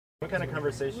What kind of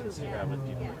conversations do you have with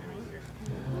people?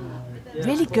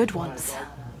 Really good ones.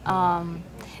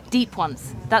 Deep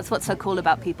ones. That's what's so cool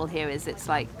about people here is it's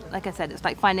like I said, it's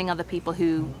like finding other people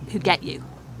who get you.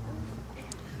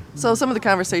 So some of the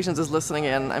conversations is listening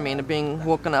in. I mean, being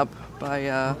woken up by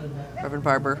Reverend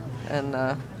Barber and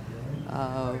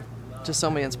just so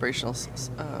many inspirational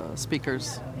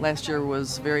speakers. Last year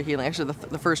was very healing. Actually,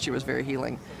 the first year was very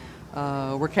healing.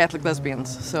 We're Catholic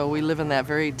lesbians, so we live in that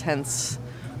very tense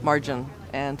margin.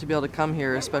 And to be able to come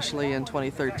here, especially in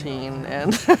 2013,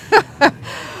 and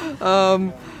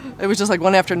it was just like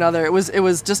one after another. It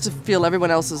was just to feel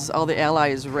everyone else's, all the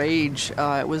allies' rage.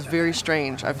 It was very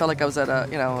strange. I felt like I was at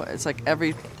it's like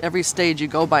every stage you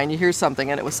go by and you hear something,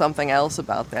 and it was something else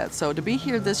about that. So to be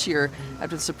here this year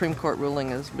after the Supreme Court ruling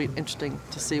is interesting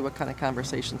to see what kind of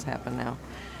conversations happen now.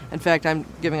 In fact, I'm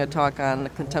giving a talk on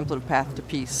the contemplative path to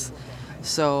peace.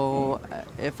 So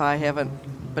if I haven't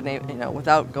been able,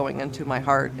 without going into my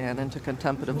heart and into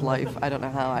contemplative life, I don't know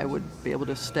how I would be able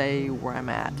to stay where I'm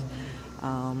at.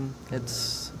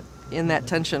 It's in that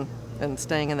tension and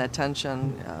staying in that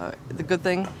tension. The good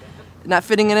thing, not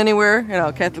fitting in anywhere,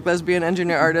 Catholic lesbian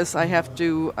engineer artist,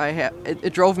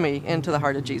 it drove me into the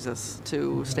heart of Jesus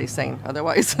to stay sane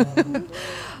otherwise.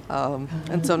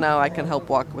 And so now I can help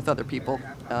walk with other people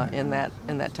in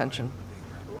that tension.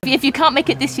 If you can't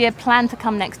make it this year, plan to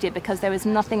come next year because there is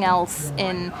nothing else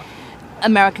in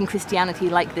American Christianity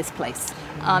like this place.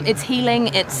 It's healing,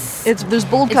 there's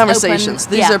bold conversations.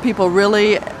 Open. These are people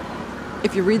really,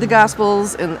 if you read the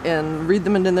Gospels and read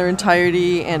them in their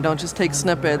entirety and don't just take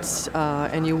snippets,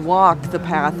 and you walk the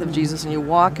path of Jesus and you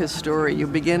walk his story, you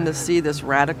begin to see this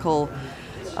radical,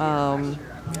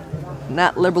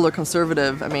 not liberal or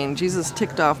conservative. I mean, Jesus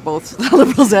ticked off both the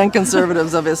liberals and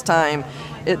conservatives of his time.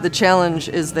 The challenge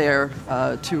is there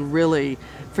to really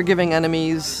forgiving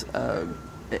enemies.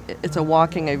 It's a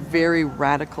walking a very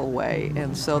radical way,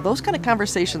 and so those kind of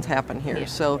conversations happen here. Yeah.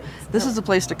 So this is a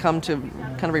place to come to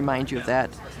kind of remind you of that.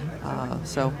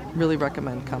 So really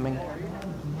recommend coming.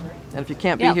 And if you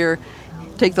can't be here,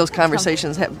 take those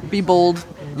conversations. Be bold.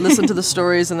 Listen to the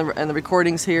stories and the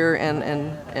recordings here,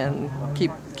 and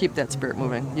keep that spirit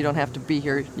moving. You don't have to be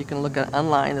here. You can look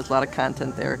online. There's a lot of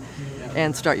content there,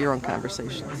 and start your own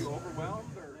conversations.